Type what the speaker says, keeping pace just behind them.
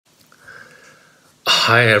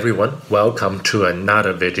Hi everyone, welcome to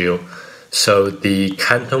another video. So the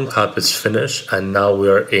Canton Cup is finished and now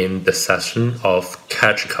we're in the session of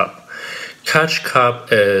Catch Cup. Catch Cup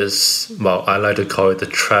is, well, I like to call it the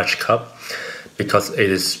trash cup because it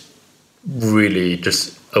is really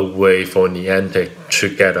just a way for Niantic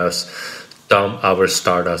to get us dump our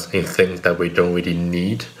Stardust in things that we don't really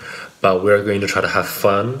need. But we're going to try to have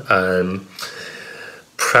fun and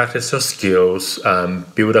practice your skills,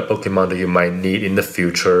 build a Pokemon that you might need in the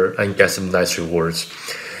future, and get some nice rewards.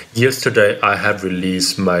 Yesterday, I have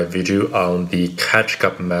released my video on the Catch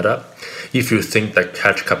Cup meta. If you think that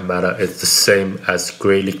Catch Cup meta is the same as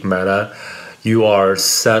Great League meta, you are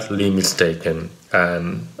sadly mistaken.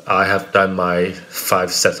 I have done my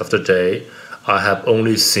 5 sets of the day. I have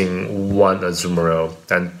only seen one Azumarill,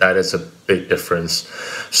 and that is a big difference.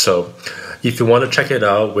 So if you want to check it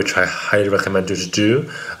out, which I highly recommend you to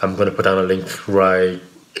do, I'm going to put down a link right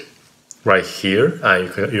here,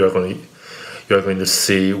 and you're going to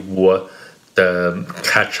see what the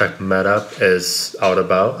catch-up meta is all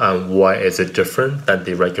about and why is it different than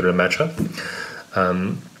the regular matchup.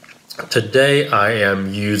 Today I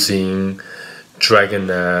am using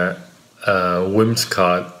Dragonair,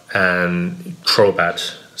 Whimsicott, and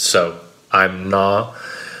Crobat. So I'm not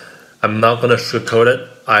gonna sugarcoat it.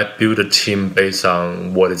 I build a team based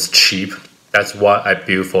on what is cheap. That's why I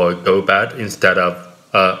build for a Golbat instead of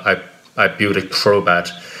I build a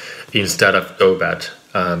Crobat instead of Golbat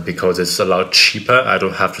because it's a lot cheaper. I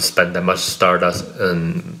don't have to spend that much Stardust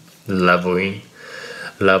in leveling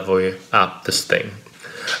up this thing.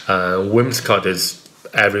 Whimsicott is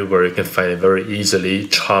everywhere, you can find it very easily.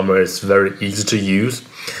 Charmer is very easy to use,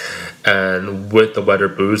 and with the weather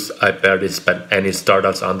boost, I barely spent any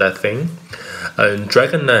Stardust on that thing. And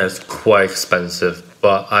Dragonair is quite expensive,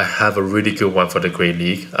 but I have a really good one for the Great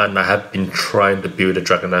League, and I have been trying to build a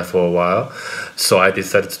Dragonair for a while, so I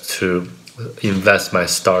decided to invest my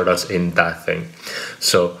Stardust in that thing.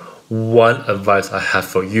 So one advice I have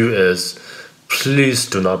for you is, please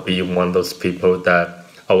do not be one of those people that,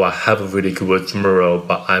 oh, I have a really good Azumarill,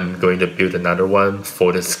 but I'm going to build another one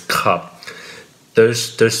for this cup.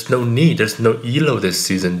 There's no need, there's no elo this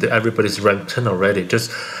season. Everybody's ranked 10 already.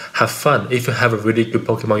 Just have fun. If you have a really good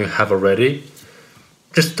Pokemon you have already,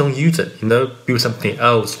 just don't use it. Build something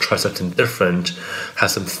else, try something different,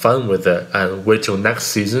 have some fun with it, and wait till next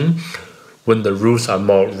season when the rules are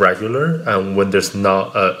more regular and when there's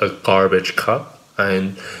not a garbage cup,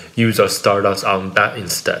 and use your Stardust on that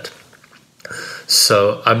instead.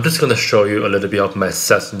 So I'm just going to show you a little bit of my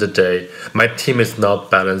sets in the day. My team is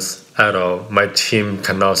not balanced at all. My team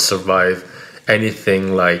cannot survive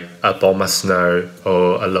anything like a Bulbasaur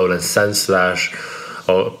or a Lowland Sandslash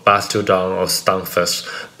or Bastiodon or Stunfisk.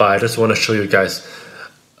 But I just want to show you guys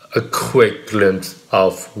a quick glimpse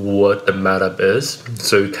of what the meta is,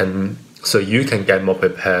 so you can get more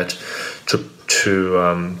prepared to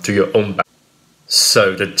do your own battle.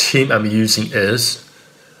 So the team I'm using is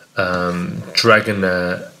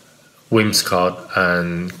Dragonair, Whimsicott,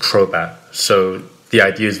 and Crobat. So the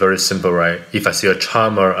idea is very simple, right? If I see a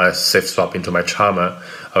Charmer, I safe swap into my Charmer.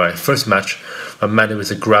 Alright, first match, my mana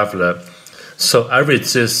is a Graveler. So I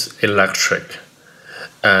resist Electric.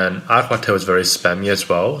 And Aqua Tail is very spammy as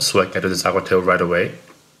well, so I get this Aqua Tail right away.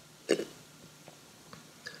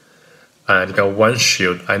 And got one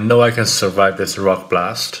shield. I know I can survive this Rock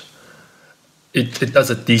Blast. It does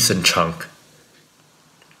a decent chunk.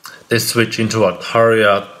 They switch into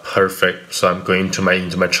Altaria, perfect. So I'm going into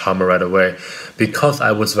my Charmer right away. Because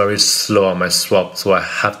I was very slow on my swap, so I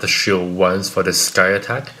have to shield once for the Sky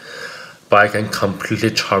attack. But I can completely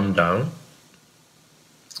Charm down.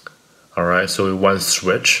 Alright, so we one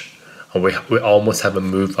switch. And we almost have a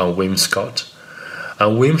move on Whimsicott.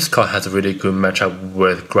 And Whimsicott has a really good matchup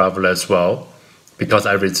with Graveler as well, because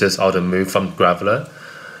I resist all the move from Graveler.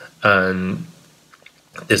 And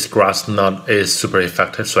this Grass Knot is super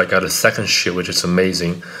effective, so I got a second shield, which is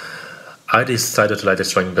amazing. I decided to let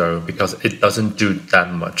this one go because it doesn't do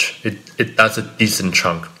that much. It does a decent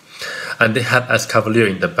chunk. And they have Escavalier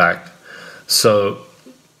in the back. So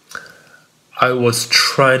I was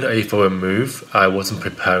trying to aim for a move. I wasn't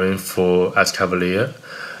preparing for Escavalier.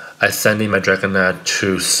 I sent in my Dragonair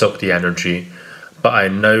to soak the energy, but I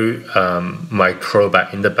know my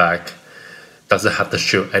Crobat in the back doesn't have to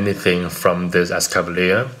shield anything from this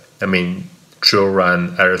Escavalier. I mean, Drill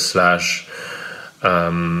Run, Air Slash,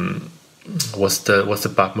 what's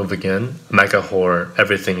the back move again? Mega Horror,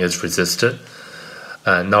 everything is resisted.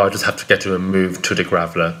 And now I just have to get to a move to the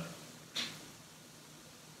Graveler.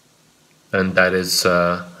 And that is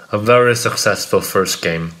a very successful first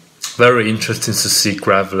game. Very interesting to see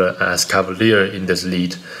Graveler as Cavalier in this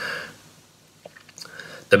lead.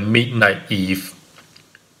 the Midnight Eve.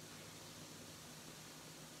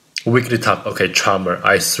 Weekly top, okay, Charmer.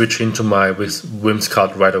 I switch into my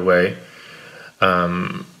Whimsicott right away.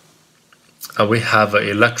 And we have an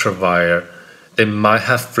Electivire. They might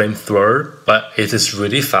have Flamethrower, but it is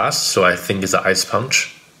really fast, so I think it's an Ice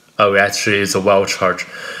Punch. Oh, actually, it's a Wild Charge.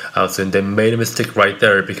 I was saying they made a mistake right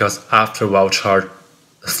there because after Wild Charge,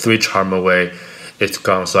 3 Charm away, it's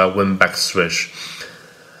gone, so I went back switch.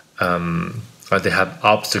 They have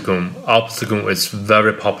Obstagoon. Obstagoon is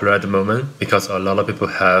very popular at the moment because a lot of people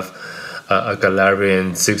have a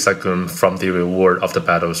Galarian Zigzagoon from the reward of the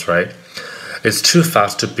battles, right? It's too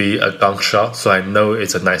fast to be a Gunk Shot, so I know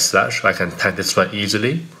it's a nice slash. I can tank this one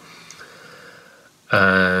easily.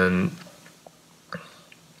 And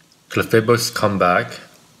Clefable's come back.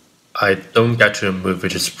 I don't get to move,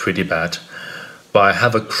 which is pretty bad. But I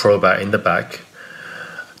have a Crobat in the back.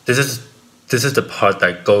 This is the part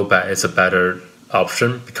that Golbat is a better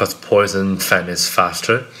option because Poison Fan is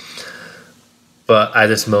faster. But at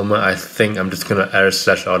this moment, I think I'm just gonna Air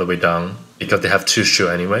Slash all the way down because they have 2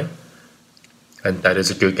 shield anyway. And that is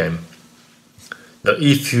a good game. Now,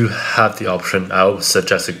 if you have the option, I would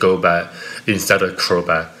suggest a Golbat instead of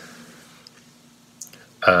Crobat.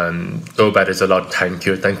 Golbat is a lot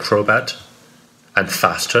tankier than Crobat and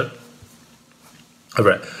faster.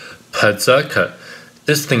 Alright, Berserker.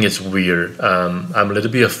 This thing is weird. I'm a little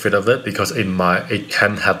bit afraid of it because it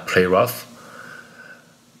can have Play Rough.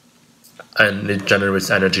 And it generates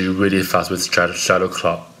energy really fast with Shadow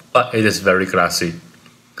Claw. But it is very glassy.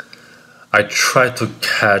 I tried to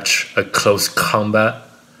catch a close combat,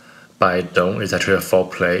 but I don't. It's actually a 4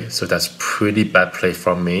 play, so that's pretty bad play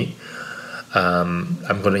from me.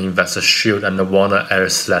 I'm going to invest a shield and I want to Air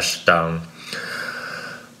Slash down.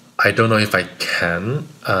 I don't know if I can.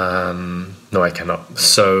 No, I cannot.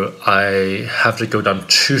 So I have to go down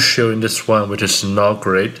 2 shield in this one, which is not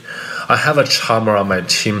great. I have a Charmer on my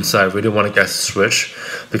team, so I really want to get switch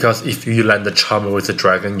because if you land the Charmer with the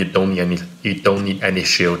dragon, you don't need any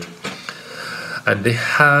shield. And they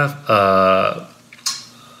have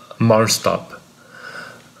Marstomp,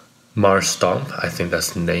 I think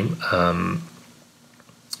that's the name.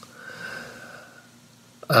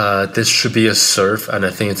 This should be a Surf, and I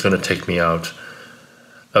think it's going to take me out.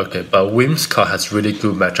 Okay, but Whimsicott has really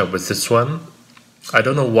good matchup with this one. I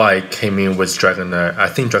don't know why it came in with Dragonair. I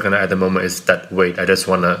think Dragonair at the moment is that weight. I just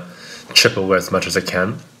want to chip away as much as I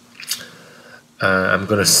can. I'm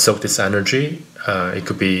going to soak this energy. It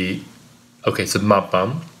could be... Okay, so Mud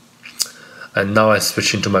Bomb. And now I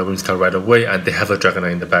switch into my Whimsicott right away, and they have a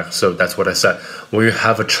Dragonair in the back. So that's what I said. When you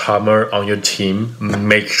have a Charmer on your team,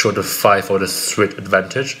 make sure to fight for the switch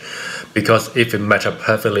advantage. Because if it matches up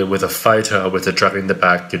perfectly with a fighter or with a Dragon in the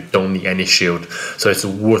back, you don't need any shield. So it's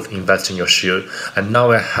worth investing your shield. And now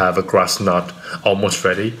I have a Grass Knot almost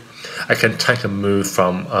ready. I can tank a move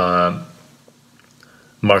from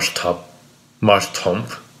Marshtomp.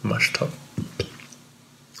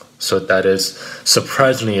 So that is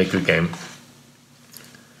surprisingly a good game.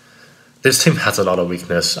 This team has a lot of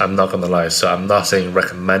weakness, I'm not gonna lie, so I'm not saying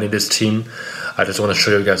recommending this team. I just want to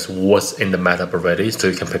show you guys what's in the matchup already so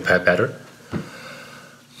you can prepare better.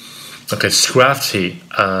 Okay, Scrafty,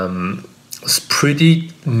 it's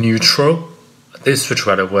pretty neutral. They switch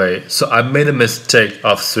right away. So I made a mistake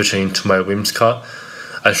of switching into my Whimsicott.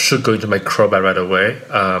 I should go into my Crobat right away.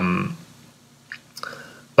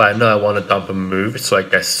 But I know I want to dump a move, so I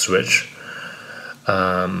get switch.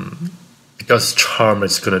 Because Charm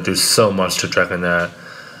is going to do so much to Dragonair,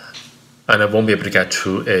 and I won't be able to get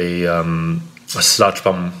to a Sludge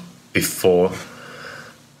Bomb before.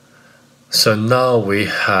 So now we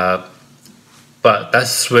have, but that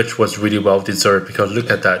switch was really well deserved because look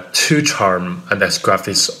at that, 2 Charm and that Scrafty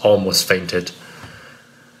is almost fainted.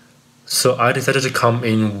 So I decided to come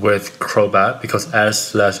in with Crobat because Air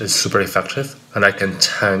Slash is super effective and I can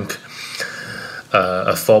tank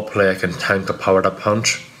a 4 play, I can tank a powered up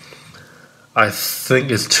punch. I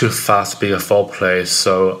think it's too fast to be a 4 play,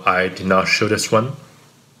 so I did not show this one.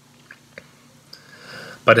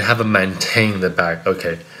 But they have a Maintain in the back.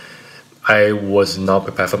 Okay, I was not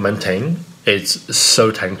prepared for Maintain. It's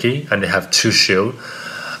so tanky and they have 2 shield.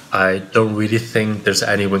 I don't really think there's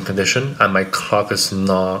any win condition and my clock is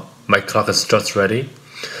just ready.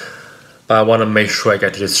 But I want to make sure I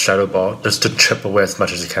get to this Shadow Ball just to chip away as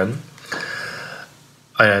much as I can.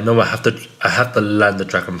 I know I have to land the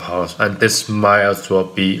Dragon Pulse, and this might as well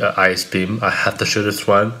be an Ice Beam. I have to shoot this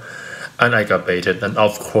one, and I got baited. And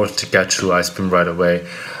of course, to get to Ice Beam right away.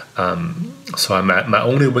 So my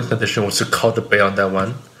only win condition was to call the bait on that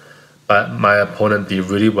one. But my opponent did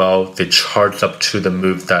really well. They charged up to the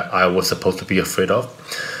move that I was supposed to be afraid of,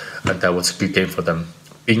 and that was a good game for them.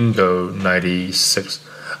 Bingo 96,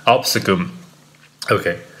 Obstagoon.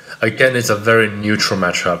 Okay, again, it's a very neutral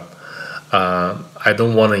matchup. I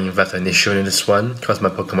don't want to invest initially in this one because my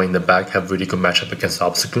Pokemon in the back have really good matchup against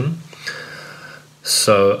Obstagoon.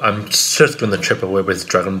 So I'm just going to chip away with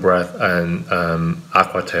Dragon Breath and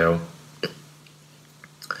Aqua Tail.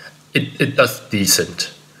 It does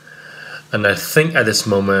decent. And I think at this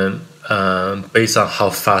moment, based on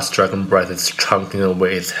how fast Dragon Breath is chunking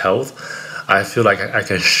away its health, I feel like I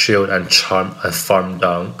can shield and charm and farm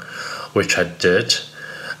down, which I did.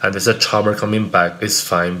 And there's a Charmer coming back, it's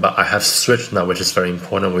fine, but I have switched now, which is very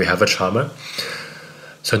important. We have a Charmer.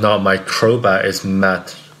 So now my Crobat is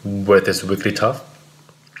met with this Wigglytuff.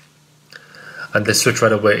 And they switch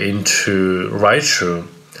right away into Raichu.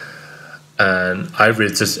 And I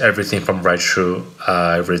resist everything from Raichu.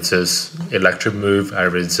 I resist Electric Move, I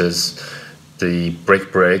resist the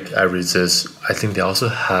Break, I resist, I think they also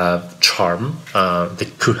have Charm, they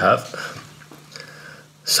could have.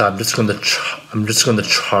 So I'm just gonna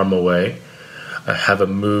Charm away. I have a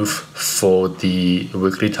move for the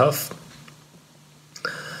Wigglytuff.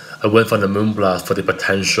 I went for the Moonblast for the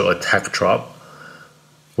potential attack drop,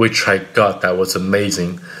 which I got. That was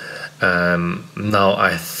amazing. Now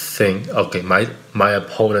I think, okay, my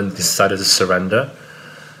opponent decided to surrender.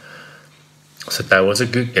 So that was a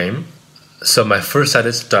good game. So my first set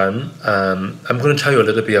is done. I'm going to tell you a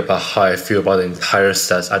little bit about how I feel about the entire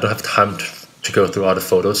set. I don't have time to go through all the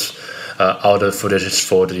photos, all the footage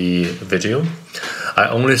for the video. I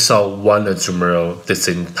only saw one Azumarill this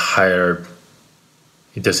entire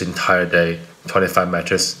day, 25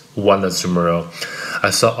 matches, one Azumarill. I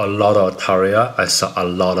saw a lot of Altaria, I saw a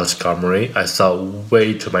lot of Skarmory, I saw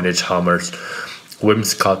way too many Charmers,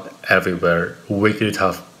 Whimsicott everywhere,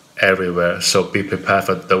 Wigglytuff everywhere, so be prepared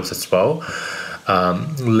for those as well.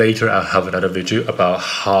 Later I'll have another video about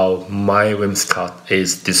how my Whimsicott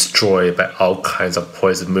is destroyed by all kinds of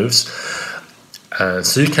poison moves.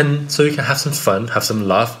 So you can have some fun, have some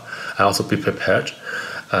laugh, and also be prepared.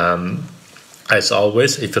 As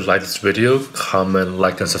always, if you like this video, comment,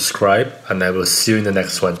 like, and subscribe, and I will see you in the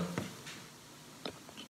next one.